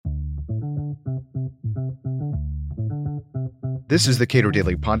This is the Cato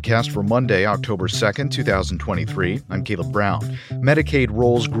Daily Podcast for Monday, October 2nd, 2023. I'm Caleb Brown. Medicaid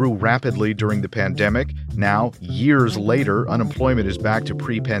rolls grew rapidly during the pandemic. Now, years later, unemployment is back to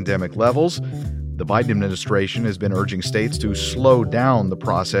pre-pandemic levels. The Biden administration has been urging states to slow down the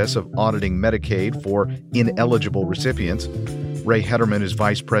process of auditing Medicaid for ineligible recipients. Ray Hederman is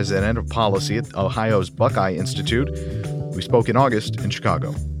vice president of policy at Ohio's Buckeye Institute. We spoke in August in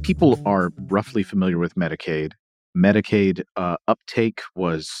Chicago. People are roughly familiar with Medicaid. Medicaid uptake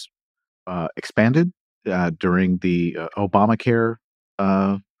was expanded during the Obamacare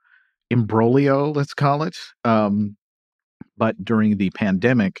imbroglio, let's call it. But during the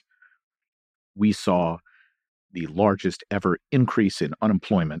pandemic, we saw the largest ever increase in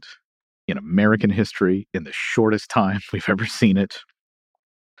unemployment in American history in the shortest time we've ever seen it.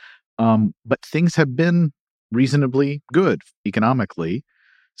 But things have been reasonably good economically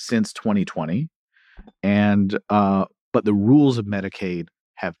since 2020. And but the rules of Medicaid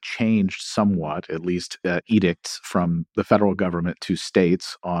have changed somewhat, at least edicts from the federal government to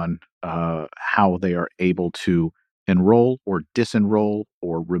states on how they are able to enroll or disenroll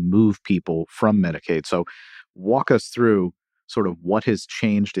or remove people from Medicaid. So walk us through sort of what has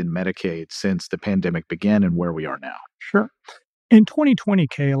changed in Medicaid since the pandemic began and where we are now. Sure. In 2020,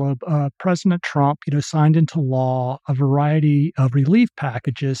 Caleb, President Trump, signed into law a variety of relief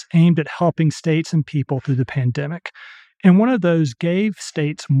packages aimed at helping states and people through the pandemic. And one of those gave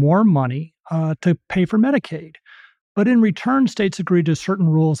states more money to pay for Medicaid. But in return, states agreed to certain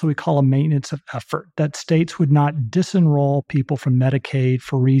rules that we call a maintenance of effort, that states would not disenroll people from Medicaid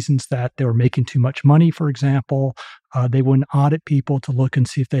for reasons that they were making too much money, for example. They wouldn't audit people to look and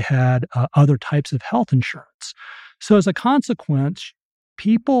see if they had other types of health insurance. So as a consequence,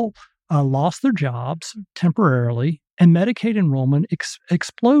 people lost their jobs temporarily, and Medicaid enrollment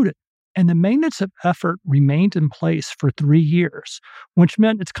exploded. And the maintenance of effort remained in place for 3 years, which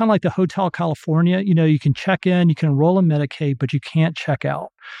meant it's kind of like the Hotel California. You can check in, you can enroll in Medicaid, but you can't check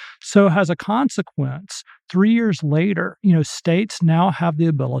out. So as a consequence, 3 years later, states now have the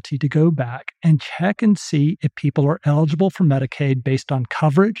ability to go back and check and see if people are eligible for Medicaid based on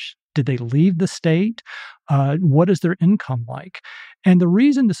coverage. Did they leave the state? What is their income like? And the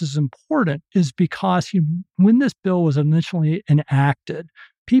reason this is important is because when this bill was initially enacted,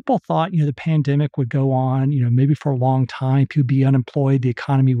 people thought, the pandemic would go on, maybe for a long time, people would be unemployed, the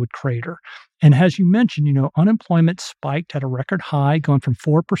economy would crater. And as you mentioned, unemployment spiked at a record high, going from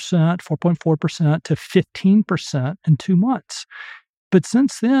 4.4% to 15% in 2 months. But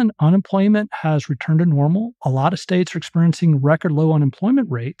since then, unemployment has returned to normal. A lot of states are experiencing record low unemployment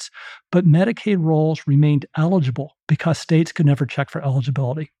rates, but Medicaid rolls remained eligible because states could never check for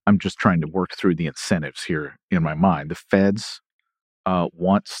eligibility. I'm just trying to work through the incentives here in my mind. The feds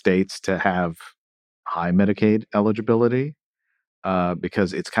want states to have high Medicaid eligibility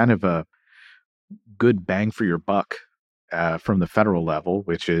because it's kind of a good bang for your buck from the federal level,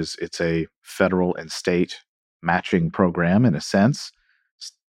 which is it's a federal and state matching program in a sense.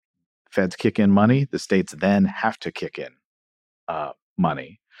 Feds kick in money, the states then have to kick in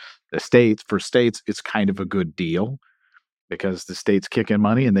money. For states, it's kind of a good deal because the states kick in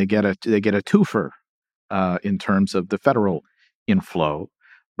money and they get a twofer in terms of the federal inflow.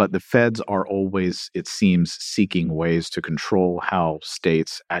 But the feds are always, it seems, seeking ways to control how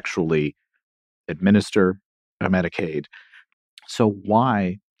states actually administer Medicaid. So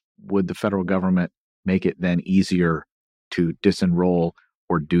why would the federal government make it then easier to disenroll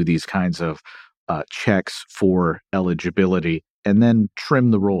or do these kinds of checks for eligibility and then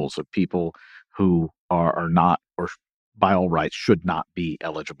trim the rolls of people who are not, or by all rights, should not be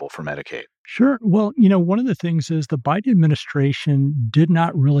eligible for Medicaid? Sure. Well, one of the things is the Biden administration did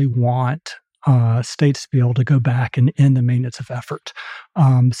not really want states to be able to go back and end the maintenance of effort.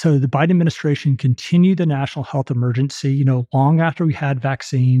 So the Biden administration continued the national health emergency, long after we had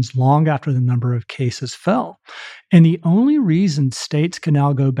vaccines, long after the number of cases fell. And the only reason states can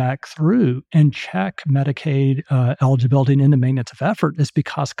now go back through and check Medicaid eligibility and end the maintenance of effort is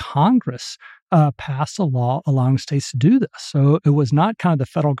because Congress passed a law allowing states to do this. So it was not kind of the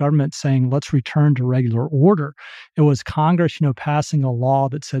federal government saying, let's return to regular order. It was Congress, passing a law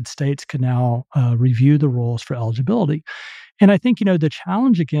that said states can now review the rules for eligibility. And I think, the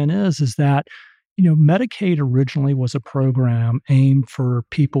challenge again is that, Medicaid originally was a program aimed for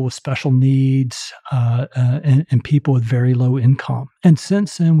people with special needs and people with very low income. And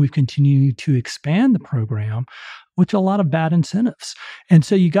since then, we've continued to expand the program with a lot of bad incentives. And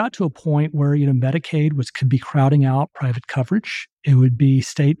so you got to a point where, Medicaid could be crowding out private coverage. It would be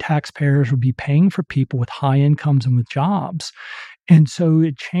state taxpayers would be paying for people with high incomes and with jobs. And so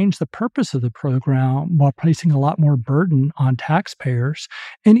it changed the purpose of the program while placing a lot more burden on taxpayers.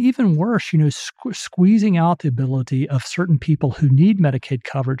 And even worse, squeezing out the ability of certain people who need Medicaid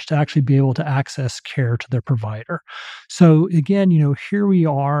coverage to actually be able to access care to their provider. So again, here we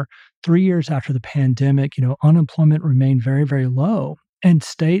are 3 years after the pandemic, unemployment remained very, very low. And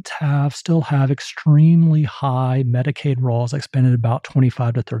states still have extremely high Medicaid rolls that spend at about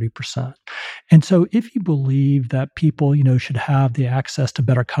 25 to 30%. And so if you believe that people, should have the access to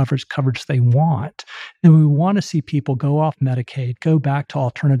better coverage they want, then we want to see people go off Medicaid, go back to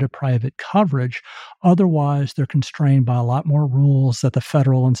alternative private coverage. Otherwise, they're constrained by a lot more rules that the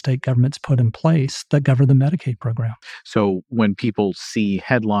federal and state governments put in place that govern the Medicaid program. So when people see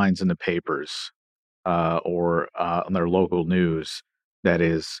headlines in the papers or on their local news, that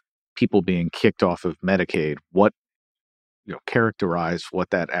is people being kicked off of Medicaid, what characterize what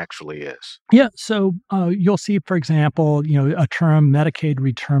that actually is? Yeah. So you'll see, for example, a term Medicaid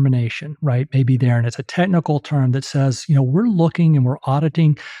retermination, right? Maybe there. And it's a technical term that says, we're looking and we're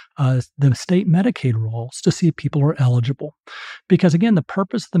auditing the state Medicaid rolls to see if people are eligible. Because again, the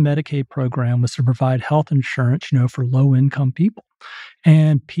purpose of the Medicaid program was to provide health insurance, for low income people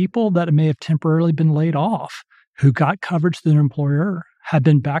and people that may have temporarily been laid off who got coverage through their employer have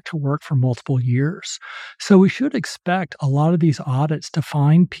been back to work for multiple years. So we should expect a lot of these audits to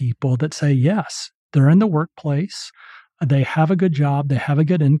find people that say, yes, they're in the workplace, they have a good job, they have a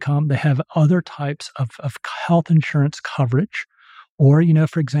good income, they have other types of health insurance coverage. Or,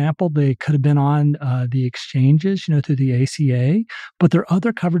 for example, they could have been on the exchanges, through the ACA, but there are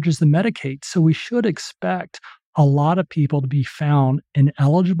other coverages than Medicaid. So we should expect a lot of people to be found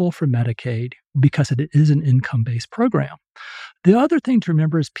ineligible for Medicaid because it is an income-based program. The other thing to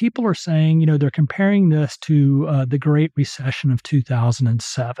remember is people are saying, they're comparing this to the Great Recession of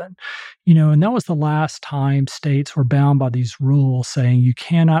 2007, and that was the last time states were bound by these rules saying you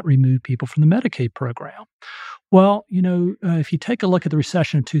cannot remove people from the Medicaid program. Well, if you take a look at the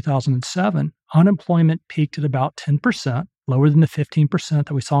recession of 2007, unemployment peaked at about 10%, lower than the 15%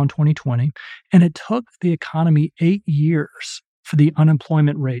 that we saw in 2020, and it took the economy 8 years for the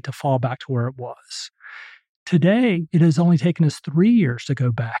unemployment rate to fall back to where it was. Today, it has only taken us 3 years to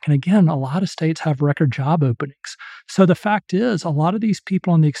go back. And again, a lot of states have record job openings. So the fact is, a lot of these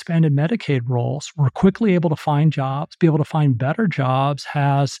people on the expanded Medicaid rolls were quickly able to find jobs, be able to find better jobs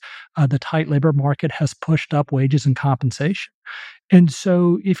as the tight labor market has pushed up wages and compensation. And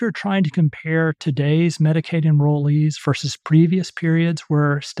so if you're trying to compare today's Medicaid enrollees versus previous periods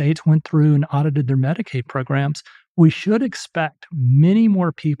where states went through and audited their Medicaid programs, we should expect many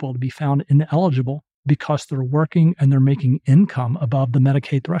more people to be found ineligible because they're working and they're making income above the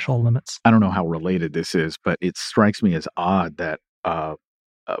Medicaid threshold limits. I don't know how related this is, but it strikes me as odd that a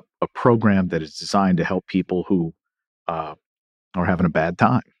program that is designed to help people who are having a bad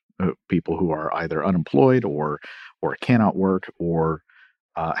time, people who are either unemployed or cannot work or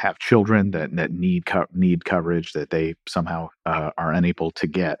have children that need coverage that they somehow are unable to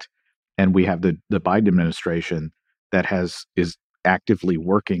get, and we have the Biden administration that is actively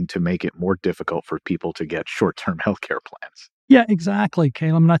working to make it more difficult for people to get short-term healthcare plans. Yeah, exactly,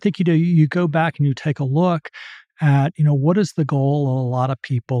 Caleb. And I think you go back and you take a look at what is the goal of a lot of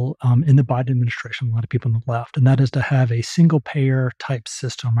people in the Biden administration, a lot of people on the left, and that is to have a single-payer type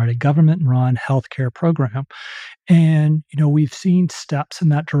system, right? A government-run healthcare program. And we've seen steps in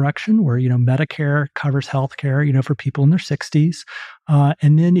that direction where Medicare covers healthcare for people in their 60s,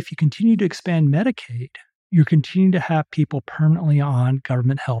 and then if you continue to expand Medicaid, you're continuing to have people permanently on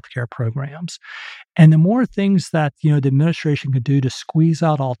government healthcare programs. And the more things that, the administration could do to squeeze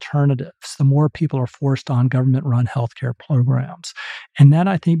out alternatives, the more people are forced on government-run healthcare programs. And that,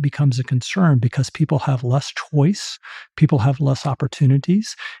 I think, becomes a concern because people have less choice, people have less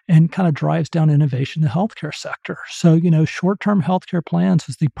opportunities, and kind of drives down innovation in the healthcare sector. So, short-term healthcare plans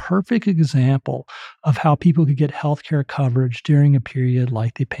is the perfect example of how people could get healthcare coverage during a period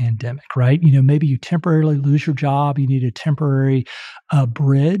like the pandemic, right? Maybe you temporarily lose your job, you need a temporary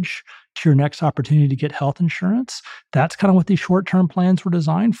bridge to your next opportunity to get health insurance. That's kind of what these short-term plans were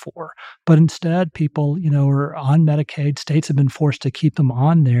designed for. But instead, people, are on Medicaid. States have been forced to keep them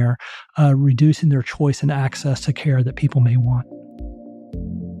on there, reducing their choice and access to care that people may want.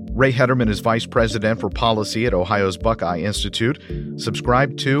 Ray Hederman is Vice President for Policy at Ohio's Buckeye Institute.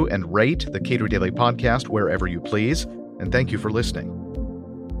 Subscribe to and rate the Cato Daily Podcast wherever you please. And thank you for listening.